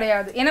பாசிபிள்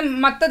கிடையாது. ஏன்னா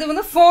மற்றது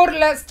வந்து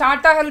 4ல்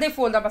ஸ்டார்ட் ஆகிறதே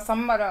 4 தான், அப்போ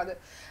சம் வராது.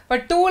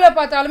 பட் 2ல்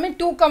பார்த்தாலுமே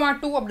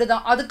 2,2 அப்படி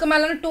தான். அதுக்கு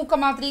மேலே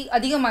 2,3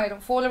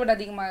 அதிகமாயிரும், 4 விட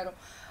அதிகமாயிரும்.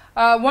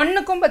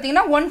 1க்கும்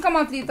பார்த்தீங்கன்னா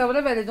 1,3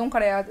 தவிர வேறு எதுவும்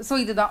கிடையாது. ஸோ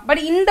இதுதான்.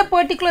 பட் இந்த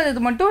பர்டிகுலர்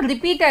இது மட்டும்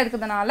ரிப்பீட்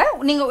ஆகிருக்கிறதுனால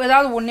நீங்கள்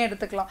ஏதாவது ஒன்று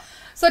எடுத்துக்கலாம்.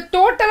 ஸோ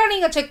டோட்டலாக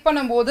நீங்கள் செக்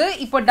பண்ணும்போது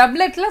இப்போ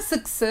டப்லெட்டில்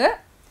 6,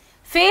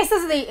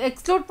 ஃபேஸஸ் இதை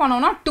எக்ஸ்க்ளூட்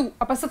பண்ணோன்னா 2.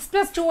 அப்போ 6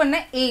 + 2 என்ன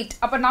 8.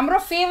 அப்போ நம்பர்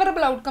ஆஃப்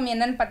ஃபேவரபிள் அவுட்கம்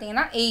என்னன்னு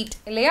பார்த்தீங்கன்னா 8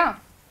 இல்லையா.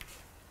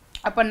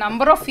 அப்போ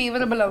number of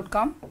favourable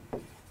outcome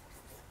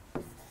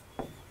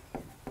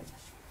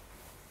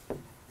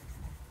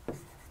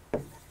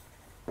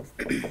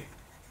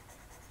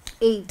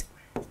eight.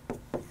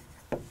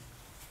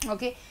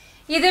 Okay,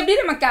 இது எப்படி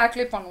நம்ம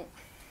கால்குலேட் பண்ணுவோம்.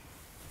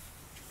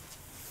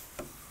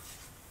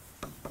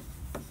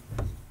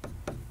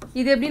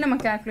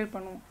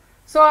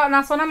 ஸோ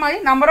நான் சொன்ன மாதிரி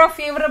number of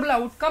favourable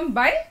outcome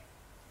by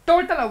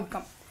total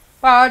outcome.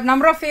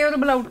 Number of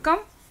favourable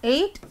outcome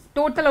 8,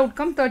 total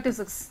outcome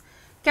 36.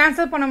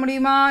 Cancel பண்ண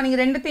முடியுமா?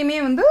 நீங்கள் ரெண்டுத்தையுமே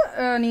வந்து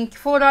நீங்கள்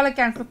 4ஆல்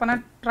கேன்சல் பண்ண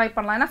ட்ரை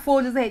பண்ணலாம். ஏன்னா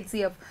 4 இஸ்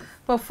HCF.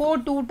 இப்போ 4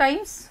 2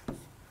 times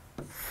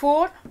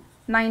 4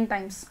 9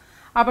 times.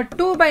 அப்போ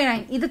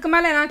 2/9. இதுக்கு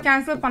மேலே என்னால்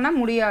கேன்சல் பண்ண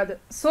முடியாது.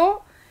 ஸோ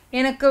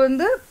எனக்கு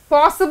வந்து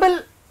பாசிபிள்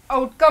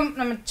அவுட்கம்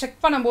நம்ம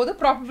செக் பண்ணும்போது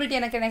ப்ராபபிலிட்டி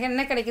எனக்கு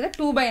என்ன கிடைக்குது?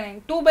 2/9.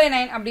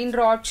 2/9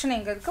 அப்படின்ற ஆப்ஷன்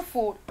எங்கே இருக்குது?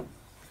 4.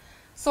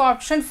 So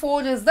option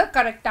 4 is the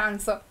correct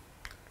answer.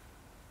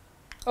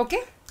 Okay,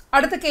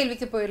 அடுத்த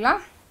கேள்விக்கு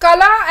போயிடலாம்.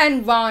 Kala and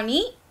Vani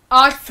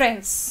are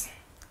friends.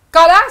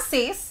 Kala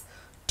says,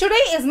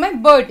 today is my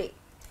birthday.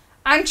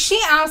 And she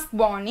asked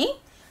Vani,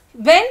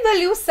 when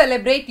will you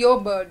celebrate your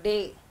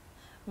birthday?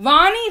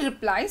 Vani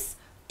replies,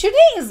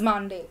 today is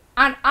Monday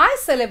and I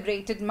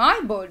celebrated my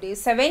birthday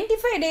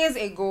 75 days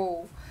ago.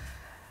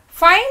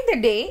 Find the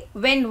day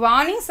when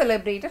Vani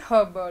celebrated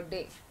her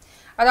birthday.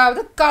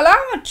 அதாவது கலா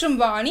மற்றும்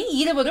வாணி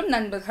இருவரும்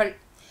நண்பர்கள்.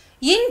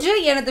 இன்று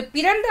எனது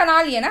பிறந்த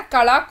நாள் என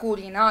கலா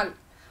கூறினாள்.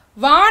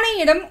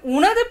 வாணியிடம்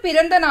உனது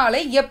பிறந்த நாளை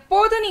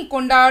எப்போது நீ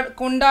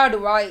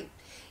கொண்டாடுவாய்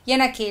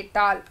என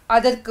கேட்டாள்.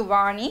 அதற்கு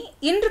வாணி,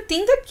 இன்று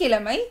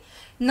திங்கட்கிழமை,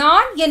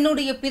 நான்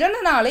என்னுடைய பிறந்த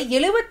நாளை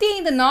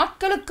 75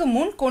 நாட்களுக்கு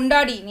முன்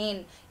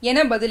கொண்டாடினேன்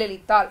என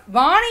பதிலளித்தாள்.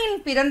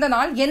 வாணியின் பிறந்த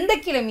நாள் எந்த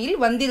கிழமையில்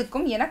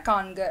வந்திருக்கும் என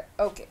காண்க.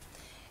 ஓகே,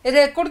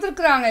 இதை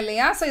கொடுத்துருக்குறாங்க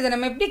இல்லையா? ஸோ இதை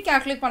நம்ம எப்படி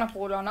கேல்குலேட் பண்ண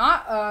போகிறோம்னா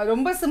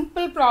ரொம்ப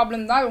சிம்பிள்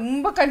ப்ராப்ளம் தான்,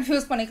 ரொம்ப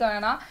கன்ஃபியூஸ் பண்ணிக்க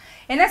வேணாம்.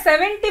 ஏன்னா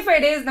 75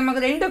 டேஸ்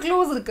நமக்கு 2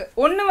 க்ளூஸ் இருக்குது.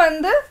 ஒன்று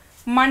வந்து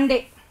மண்டே,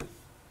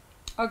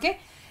 ஓகே,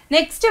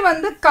 நெக்ஸ்ட்டு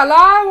வந்து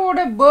கலாவோட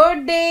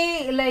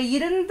பர்த்டேல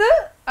இருந்து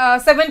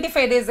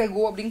 75 டேஸ்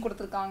எகோ அப்படின்னு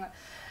கொடுத்துருக்காங்க.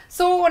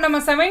 ஸோ நம்ம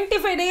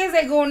 75 டேஸ்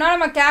எகோனா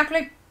நம்ம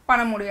கேல்குலேட்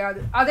பண்ண முடியாது.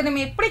 அதை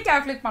நம்ம எப்படி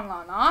கேல்குலேட்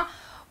பண்ணலாம்னா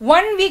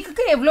 1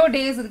 வீக்குக்கு எவ்வளோ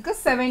டேஸ் இருக்குது?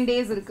 7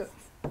 டேஸ் இருக்குது.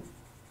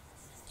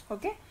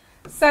 Okay,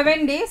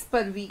 7 days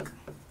per week.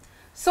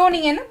 So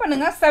நீங்கள் என்ன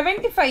பண்ணுங்கள்,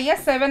 75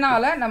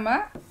 7ஆல் நம்ம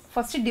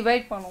ஃபஸ்ட்டு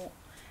டிவைட் பண்ணுவோம்.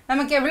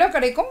 நமக்கு எவ்வளோ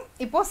கிடைக்கும்?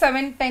 இப்போது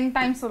 7 10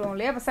 times வரும்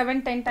இல்லையா? அப்போ 7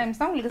 10 times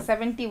தான் உங்களுக்கு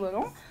 70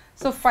 வரும்.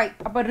 ஸோ 5.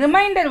 அப்போ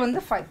ரிமைண்டர் வந்து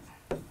 5.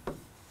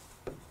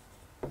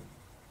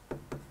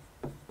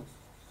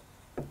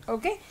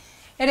 ஓகே,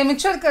 என்னோட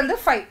மிச்சம் இருக்கிறது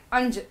 5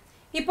 5.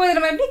 இப்போ இதை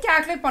நம்ம எப்படி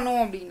கேல்குலேட்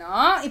பண்ணுவோம் அப்படின்னா,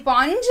 இப்போ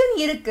 5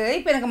 இருக்குது.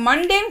 இப்போ எனக்கு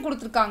மண்டேன்னு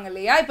கொடுத்துருக்காங்க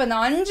இல்லையா? இப்போ இந்த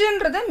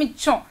 5ன்றது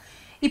மிச்சம்.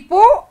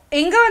 இப்போது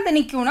எங்கே வந்து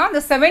நிற்கும்னா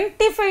அந்த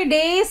 75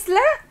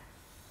 டேஸில்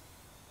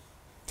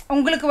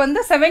உங்களுக்கு வந்து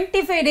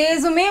 75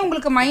 டேஸுமே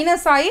உங்களுக்கு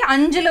மைனஸ் ஆகி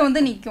 5ல்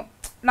வந்து நிற்கும்.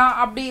 நான்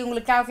அப்படி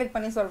உங்களுக்கு கேல்குலேட்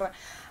பண்ணி சொல்கிறேன்.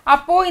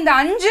 அப்போது இந்த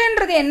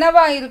 5ன்றது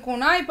என்னவா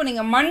இருக்கும்னா, இப்போ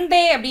நீங்கள்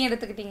மண்டே அப்படின்னு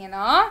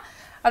எடுத்துக்கிட்டிங்கன்னா,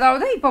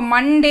 அதாவது இப்போ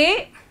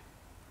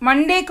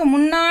மண்டேக்கு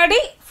முன்னாடி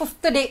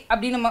 5th டே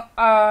அப்படின்னு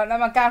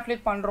நம்ம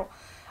கேல்குலேட் பண்ணுறோம்.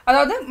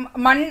 அதாவது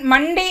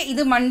மண்டே,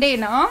 இது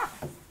மண்டேனா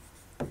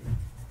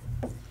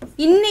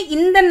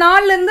இந்த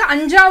நாள்லேருந்து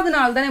 5ஆவது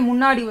நாள் தானே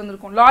முன்னாடி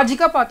வந்திருக்கும்.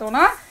 லாஜிக்காக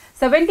பார்த்தோன்னா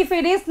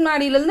 75 டேஸ்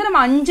முன்னாடியிலேருந்து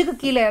நம்ம 5க்கு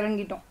கீழே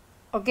இறங்கிட்டோம்.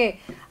 ஓகே,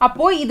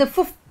 அப்போது இது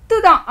 5th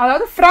தான்,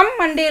 அதாவது ஃப்ரம்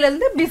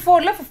மண்டேலேருந்து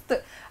பிஃபோரில் 5th.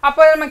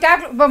 அப்போ நம்ம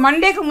இப்போ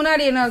மண்டேக்கு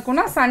முன்னாடி என்ன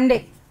இருக்கும்னா சண்டே,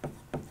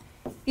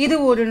 இது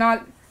ஒரு நாள்.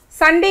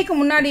 சண்டேக்கு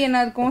முன்னாடி என்ன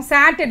இருக்கும்?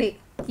 சாட்டர்டே,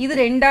 இது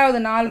 2ஆவது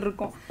நாள்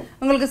இருக்கும்.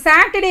 உங்களுக்கு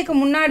சாட்டர்டேக்கு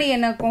முன்னாடி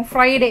என்ன இருக்கும்?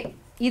 ஃப்ரைடே,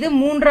 இது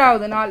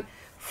 3ஆவது நாள்.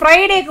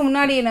 ஃப்ரைடேக்கு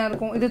முன்னாடி என்ன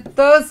இருக்கும்? இது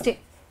தேர்ஸ்டே,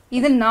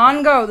 இது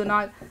 4ஆவது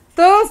நாள்.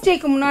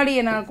 தேர்ஸ்டேக்கு முன்னாடி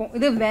என்ன இருக்கும்?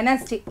 இது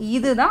வெனஸ்டே,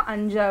 இதுதான்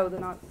 5ஆவது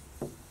நாள்.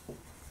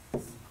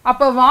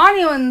 அப்போ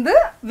வாணி வந்து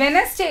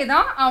வெனஸ்டே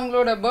தான்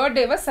அவங்களோட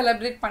பர்த்டேவை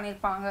செலிப்ரேட்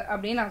பண்ணியிருப்பாங்க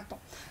அப்படின்னு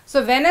அர்த்தம். ஸோ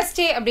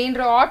வெனஸ்டே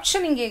அப்படின்ற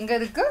ஆப்ஷன் இங்கே எங்கே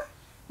இருக்குது?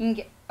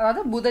 இங்கே,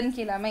 அதாவது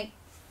புதன்கிழமை,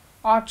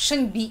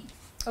 ஆப்ஷன் பி.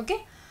 ஓகே,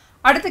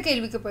 அடுத்த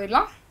கேள்விக்கு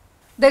போயிடலாம்.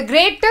 The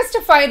greatest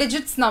 5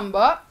 digits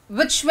number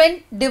which when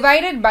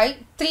divided by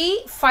 3,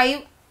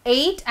 5,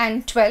 8 and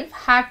 12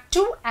 had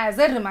 2 as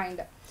a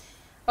reminder.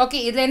 Okay,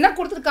 இதில் என்ன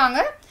கொடுத்துருக்காங்க?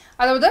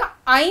 அதாவது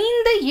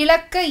 5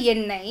 இலக்க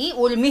எண்ணை,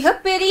 ஒரு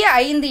மிகப்பெரிய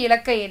 5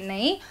 இலக்க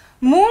எண்ணை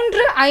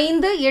 3,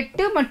 5,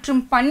 8 மற்றும்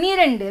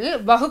 12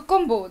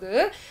 வகுக்கும் போது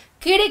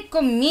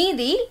கிடைக்கும்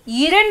மீதி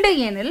 2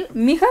 எனில்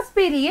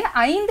மிகப்பெரிய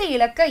 5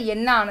 இலக்க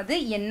எண்ணானது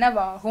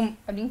என்னவாகும்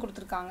அப்படின்னு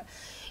கொடுத்துருக்காங்க.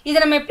 இதை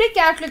நம்ம எப்படி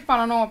கேல்குலேட்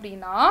பண்ணணும்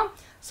அப்படின்னா,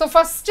 ஸோ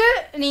ஃபஸ்ட்டு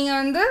நீங்கள்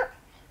வந்து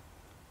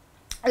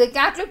அதை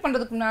கேல்குலேட்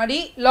பண்ணுறதுக்கு முன்னாடி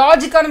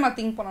லாஜிக்காக நம்ம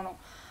திங்க் பண்ணணும்.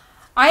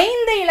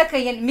 5 இலக்க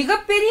எண்,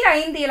 மிகப்பெரிய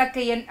 5 இலக்க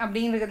எண்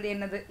அப்படிங்கிறது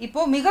என்னது?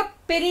 இப்போது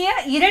மிகப்பெரிய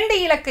 2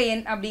 இலக்க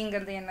எண்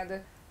அப்படிங்கிறது என்னது?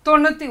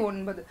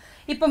 99.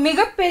 இப்போ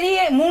மிகப்பெரிய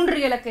 3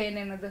 இலக்க எண்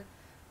என்னது?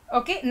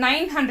 ஓகே,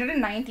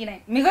 999.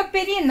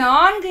 மிகப்பெரிய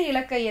 4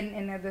 இலக்க எண்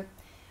என்னது?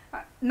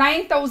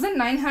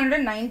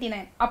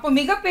 9999. அப்போ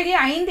மிகப்பெரிய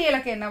 5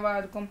 இலக்க என்னவா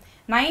இருக்கும்?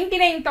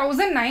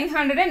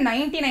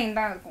 99,999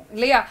 தான் இருக்கும்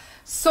இல்லையா?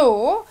 ஸோ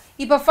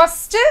இப்போ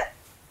ஃபஸ்ட்டு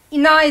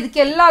நான் இதுக்கு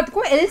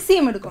எல்லாத்துக்கும்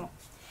எல்சிஎம் எடுக்கணும்.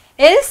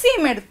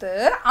 எல்சிஎம் எடுத்து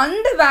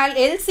அந்த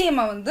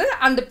எல்சிஎம்மை வந்து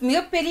அந்த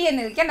மிகப்பெரிய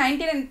என்ன இருக்க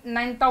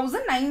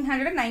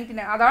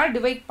 99,999 அதாவது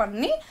டிவைட்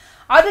பண்ணி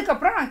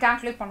அதுக்கப்புறம் நான்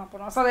கேல்குலேட் பண்ண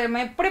போகிறோம். ஸோ அதை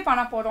நம்ம எப்படி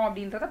பண்ண போகிறோம்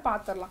அப்படின்றத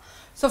பார்த்துடலாம்.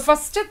 ஸோ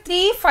ஃபஸ்ட்டு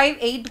 3, 5,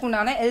 8க்கு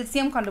உண்டான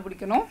எல்சிஎம்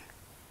கண்டுபிடிக்கணும்.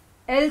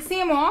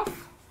 LCM of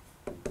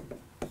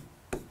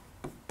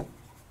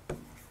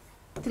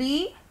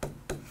 3,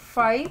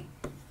 5,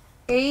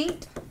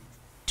 8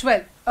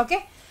 12. Okay.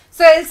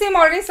 So LCM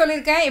already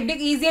சொல்லிருக்கேன் எப்படி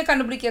ஈஸியா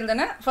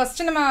கண்டுபிடிக்கிறதுன்னு.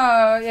 ஃபர்ஸ்ட் நம்ம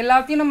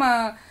எல்லாத்தையும் நம்ம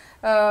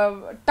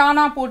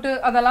டானா போட்டு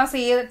அதெல்லாம்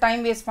செய்ய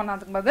டைம் வேஸ்ட்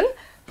பண்ணாததுக்கு பதில்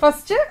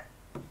ஃபர்ஸ்ட்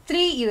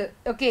 3 இது.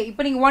 ஓகே,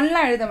 இப்போ நீங்க 1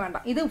 லாம் எழுத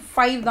வேண்டாம். இது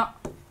 5 தான்.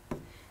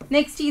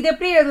 நெக்ஸ்ட் இது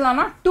எப்படி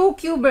எழுதலாம்னா 2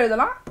 கியூப்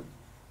எழுதலாம்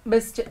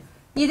பெஸ்ட்.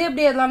 இது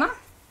எப்படி எழுதலாம்னா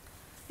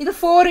இது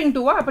 4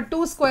 into அப்ப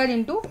 2 square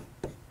into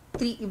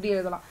 3 இப்படி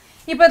எழுதலாம்.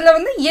 இப்போ இதுல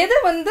வந்து எது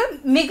வந்து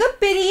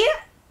மிகப்பெரிய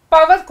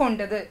பவர்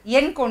கொண்டது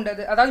n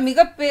கொண்டது அதாவது மிக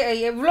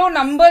எவ்வளோ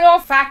number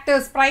of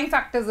factors prime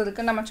factors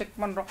இருக்குன்னு நம்ம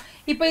செக் பண்றோம்.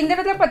 இப்போ இந்த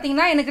இடத்துல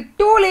பாத்தீங்கன்னா எனக்கு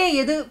 2லே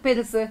எது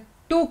பெருசு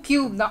 2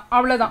 கியூப் தான்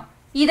அவ்வளவுதான்.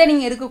 இதை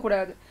நீங்க எடுக்க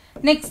கூடாது.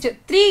 நெக்ஸ்ட்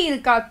 3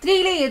 இருக்கா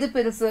 3லே எது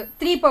பெருசு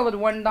 3 power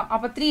 1 தான்.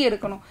 அப்ப 3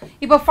 எடுக்கணும்.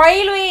 இப்போ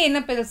 5லே என்ன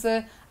பெருசு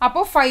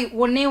அப்போ 5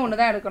 ஒண்ணே ஒன்னு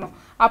தான் எடுக்கணும்.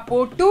 அப்போ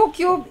 2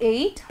 cube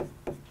 8.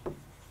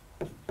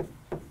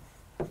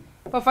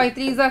 இப்போ 5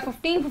 3s are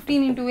 15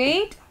 15 into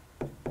 8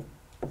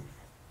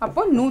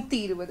 அப்போ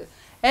 120.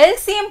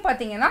 LCM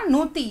பாத்தீங்கன்னா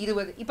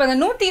 120. இப்போ அந்த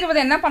 120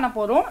 என்ன பண்ண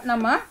போறோம்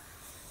நம்ம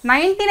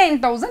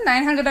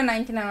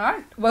 99,999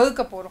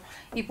 வகுக்க போறோம்.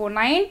 இப்போ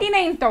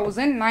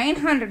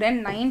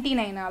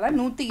 99,999 ஆல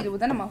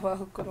 120 நம்ம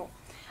வகுக்கிறோம்.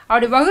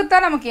 அப்படி வகுத்தா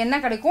நமக்கு என்ன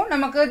கிடைக்கும்?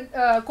 நமக்கு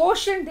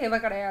கோஷன் தேவை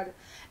கிடையாது.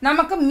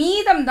 நமக்கு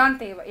மீதம் தான்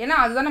தேவை. ஏன்னா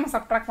அதுதான் நம்ம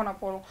சப்ட்ராக்ட் பண்ண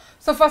போறோம்.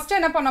 சோ ஃபர்ஸ்ட்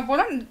என்ன பண்ண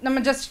போறோம் நம்ம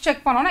ஜஸ்ட்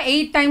செக் பண்ணோம்னா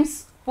 8 டைம்ஸ்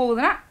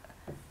போகுதுனா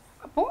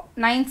அப்போ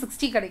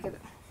 960 கிடைக்குது.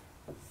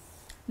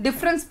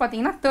 டிஃபரன்ஸ்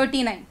பாத்தீங்கன்னா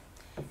 39.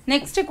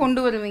 நெக்ஸ்ட் கொண்டு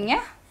வருவீங்க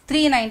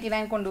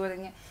 399 கொண்டு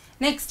வருவீங்க.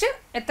 நெக்ஸ்ட்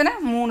எத்தனை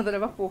 3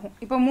 தடவை போகும்.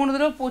 இப்போ 3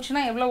 தடவை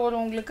போச்சுனா எவ்வளவு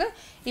வரும் உங்களுக்கு?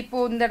 இப்போ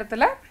இந்த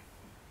இடத்துல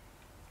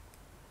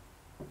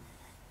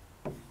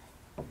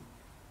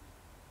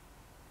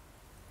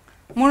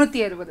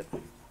 360.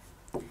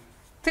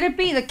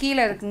 திருப்பி இத கீழ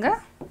இருக்குங்க.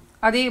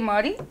 அதே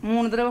மாதிரி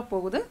 3 தடவை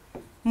போகுது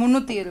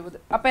 360.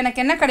 அப்ப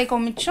எனக்கு என்ன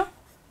கிடைக்கும் மிச்சம்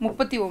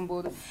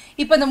 39.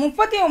 இப்போ இந்த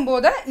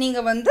 39 நீங்க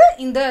வந்து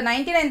இந்த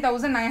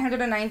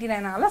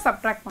 99,999 ஆல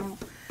சப்ட்ராக்ட்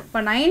பண்ணனும். இப்ப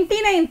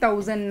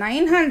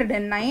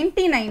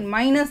 99,999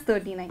 minus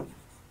 39.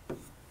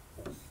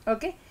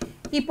 ஓகே,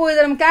 இப்போ இத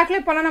நம்ம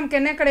கால்குலேட் பண்ணா நமக்கு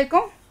என்ன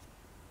கிடைக்கும்?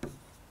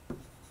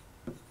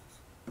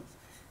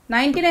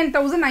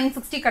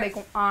 99,960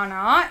 கிடைக்கும். ஆனா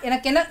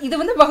எனக்கு என்ன இது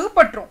வந்து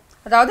வகுப்பற்றும்.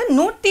 அதாவது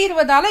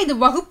 120 ஆல இது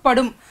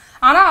வகுப்படும்.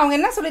 ஆனா அவங்க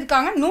என்ன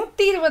சொல்லிருக்காங்க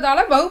 120 ஆல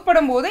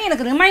வகுப்படும் போது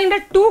எனக்கு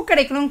ரிமைண்டர் 2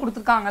 கிடைக்கணும்னு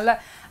கொடுத்திருக்காங்கல்ல.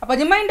 அப்ப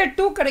ரிமைண்டர்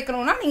 2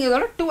 கிடைக்கணும்னா நீங்க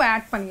இதோட 2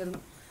 ஆட்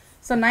பண்ணிரணும்.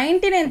 So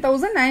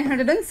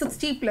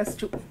 99,960 plus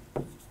 2.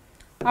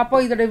 அப்போ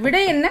இதோட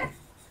விடை என்ன?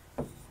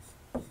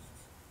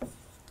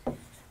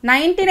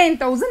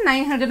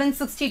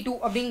 99,962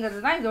 அப்படிங்கிறது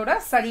தான் இதோட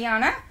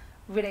சரியான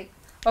விடை.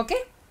 ஓகே,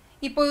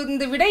 இப்போ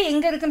இந்த விடை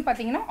எங்க இருக்குன்னு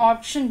பாத்தீங்கன்னா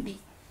ஆப்ஷன் டி.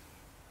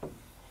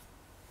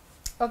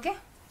 ஓகே,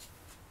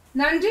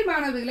 நன்றி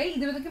மாணவர்களே.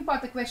 இது வரைக்கும்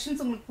பார்த்த क्वेश्चंस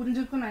உங்களுக்கு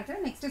புரிஞ்சிருக்கும்னு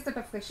நினைக்கிறேன். Next set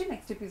of question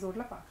next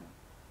எபிசோட்ல பார்க்கலாம்.